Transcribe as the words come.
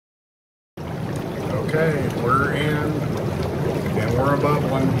Okay, we're in, and we're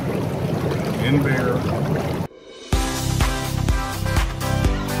bubbling in beer.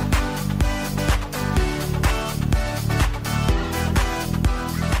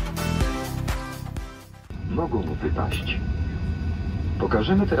 Mogą wypaść.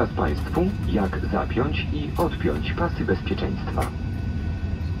 Pokażemy teraz Państwu, jak zapiąć i odpiąć pasy bezpieczeństwa.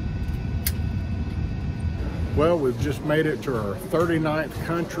 Well, we've just made it to our 39th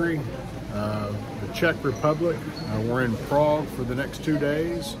country, the Czech Republic. We're in Prague for the next 2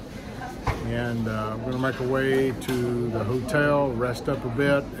 days, and we're going to make our way to the hotel, rest up a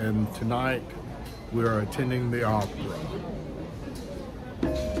bit, and tonight we are attending the opera.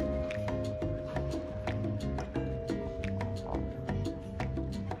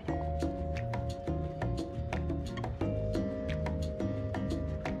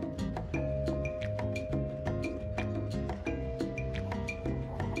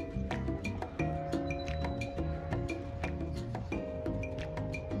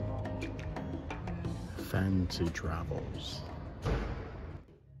 Fancy travels.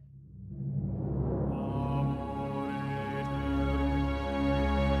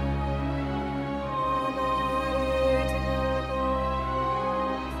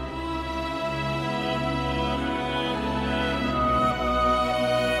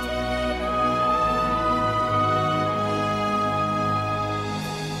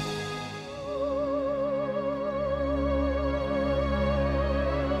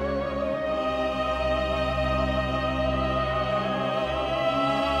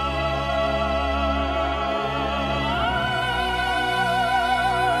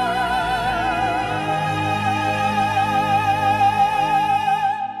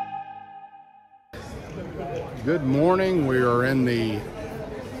 Good morning. We are in the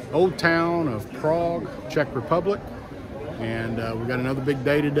old town of Prague, Czech Republic, and we've got another big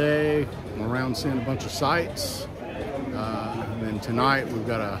day today. We're around seeing a bunch of sights. And then tonight we've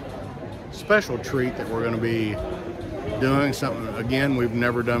got a special treat that we're going to be doing, something again we've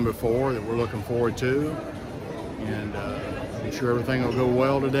never done before that we're looking forward to. And I'm sure everything will go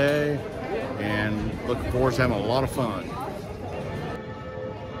well today, and looking forward to having a lot of fun.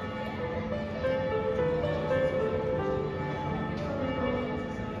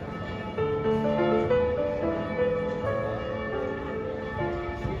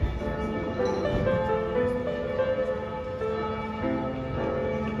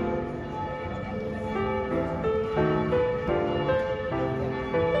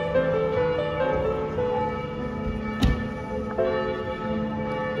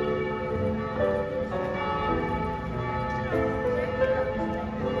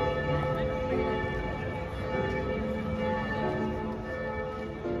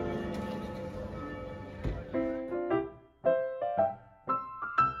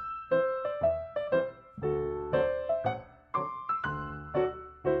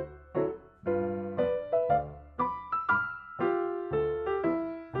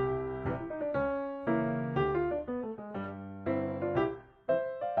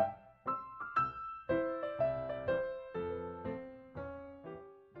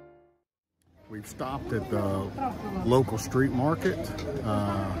 We've stopped at the local street market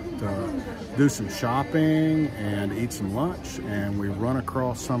to do some shopping and eat some lunch, and we've run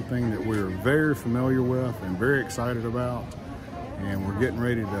across something that we're very familiar with and very excited about, and we're getting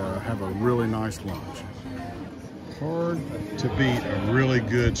ready to have a really nice lunch. Hard to beat a really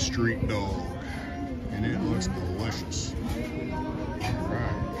good street dog, and it looks delicious. All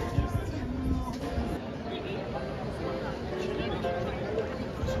right.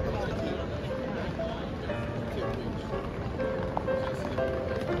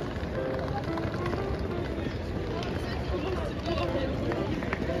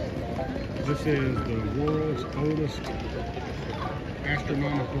 This is the world's oldest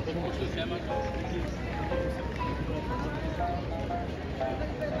astronomical clock.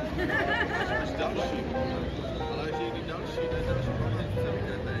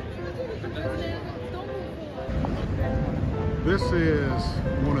 This is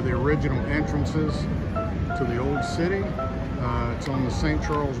one of the original entrances to the old city. It's on the St.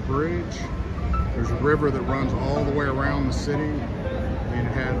 Charles Bridge. There's a river that runs all the way around the city, and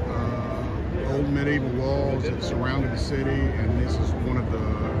it had old medieval walls that surrounded the city, and this is one of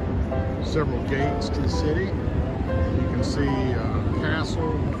the several gates to the city. You can see a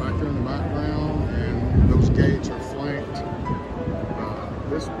castle back there in the background, and those gates are flanked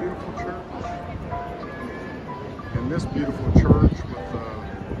this beautiful church, and this beautiful church with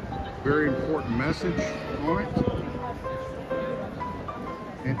a very important message on it.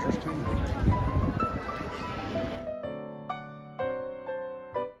 Interesting.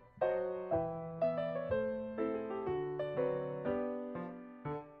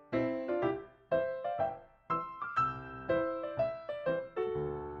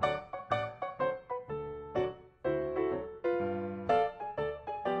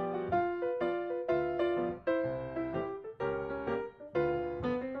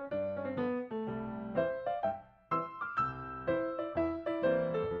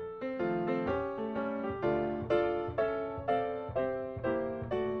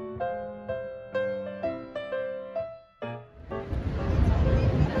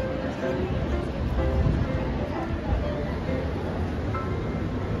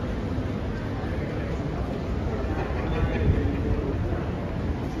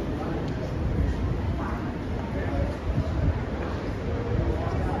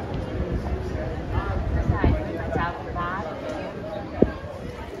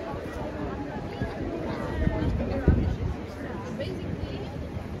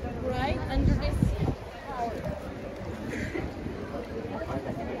 right under this tower.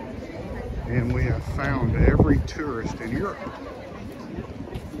 And we have found every tourist in Europe.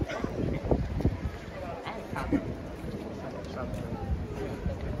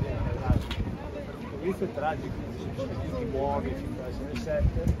 Questo è tragico, ti muovi, ti fai alle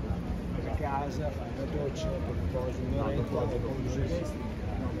 7, a casa, fai una doccia, poi riposi un'oretta, poi conduci.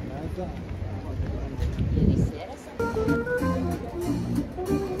 Ieri sera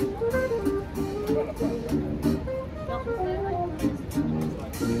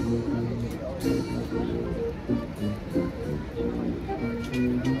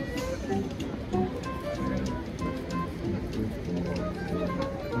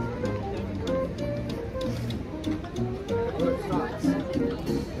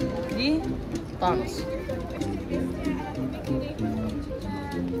di Thomas.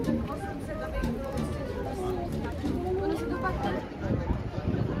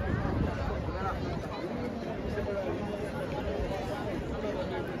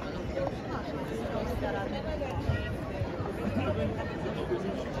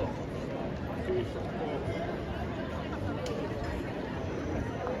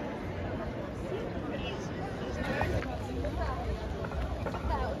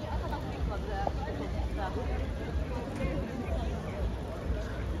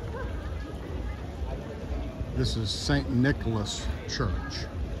 This is St Nickolas Church.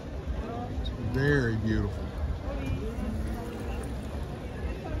 It's very beautiful.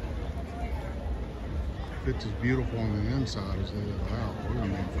 It's as beautiful on the inside as it is out. We're gonna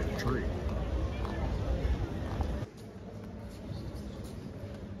need for a tree.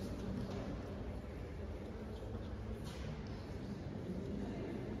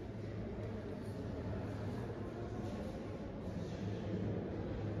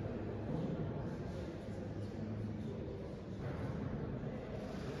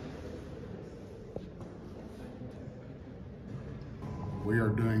 We are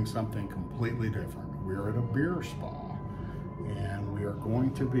doing something completely different. We are at a beer spa, and we are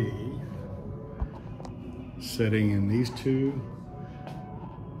going to be sitting in these two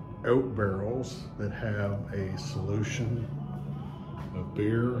oak barrels that have a solution of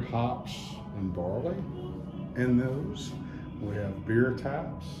beer, hops, and barley in those. We have beer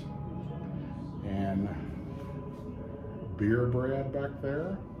taps and beer bread back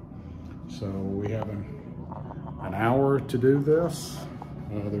there. So we have an hour to do this.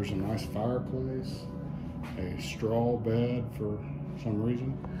 There's a nice fireplace, a straw bed for some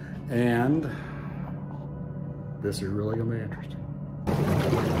reason, and this is really gonna be interesting.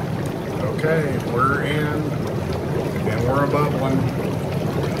 Okay, we're in, and we're bubbling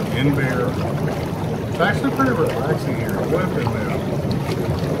in beer. It's actually pretty relaxing here, I will admit that.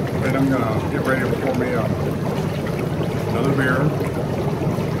 Then I'm gonna get ready to pour me up another beer,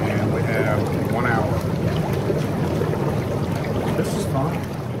 and we have 1 hour. This is fun.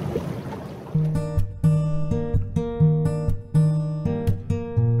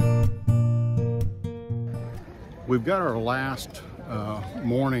 We've got our last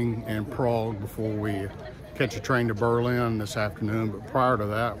morning in Prague before we catch a train to Berlin this afternoon, but prior to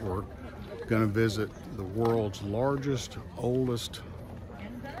that we're going to visit the world's largest, oldest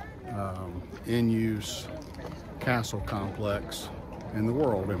in-use castle complex in the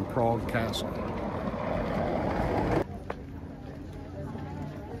world, in Prague Castle.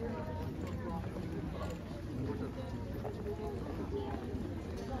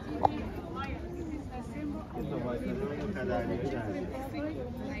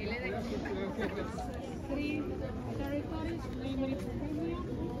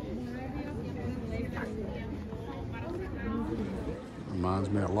 Reminds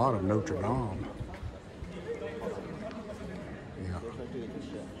me a lot of Notre Dame. Yeah.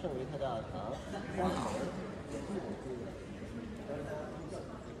 Wow.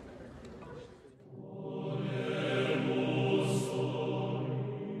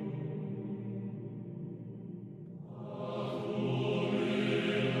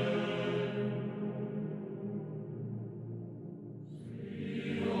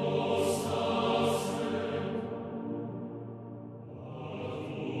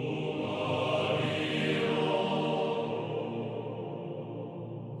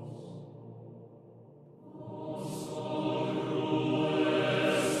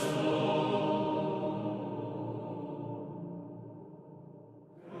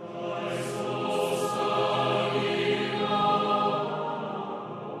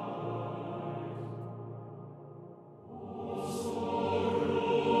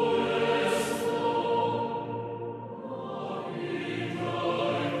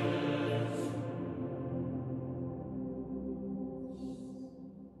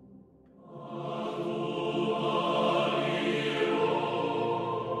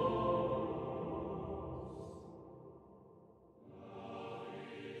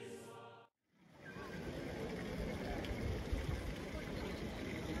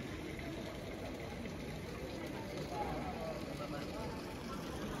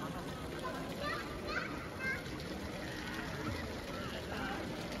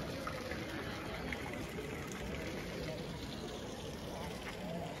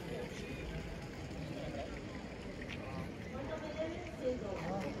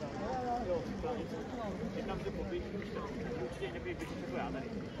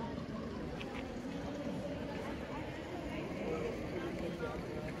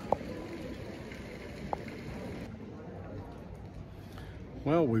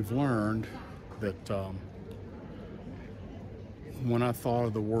 Well, we've learned that when I thought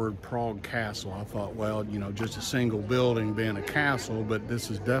of the word Prague Castle, I thought, well, you know, just a single building being a castle, but this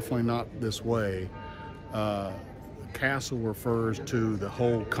is definitely not this way. Castle refers to the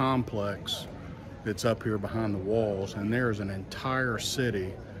whole complex that's up here behind the walls, and there's an entire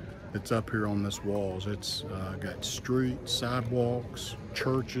city that's up here on this walls. It's got streets, sidewalks,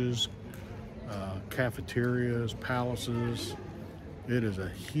 churches, cafeterias, palaces. It is a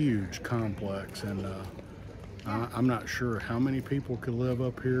huge complex, and I'm not sure how many people could live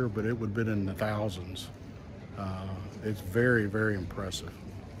up here, but it would have been in the thousands. It's very, very impressive.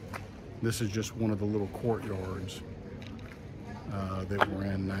 This is just one of the little courtyards that we're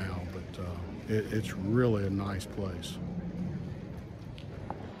in now, but it's really a nice place.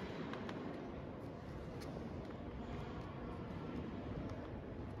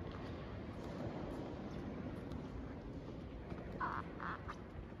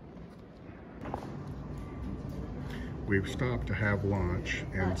 We've stopped to have lunch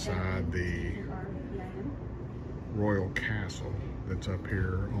inside the Royal Castle that's up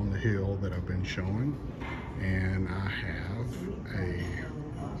here on the hill that I've been showing, and I have a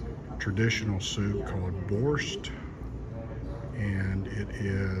traditional soup called borscht, and it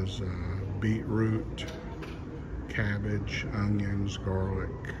is beetroot, cabbage, onions,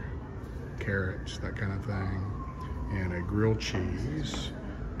 garlic, carrots, that kind of thing, and a grilled cheese.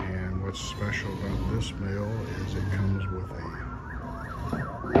 And what's special about this meal is it comes with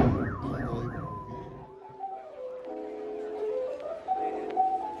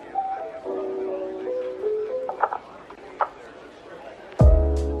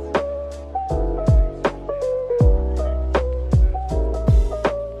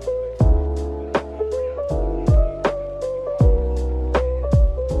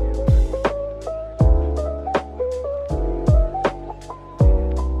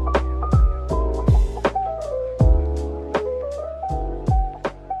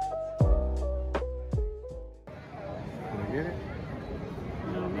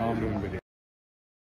I'm doing video.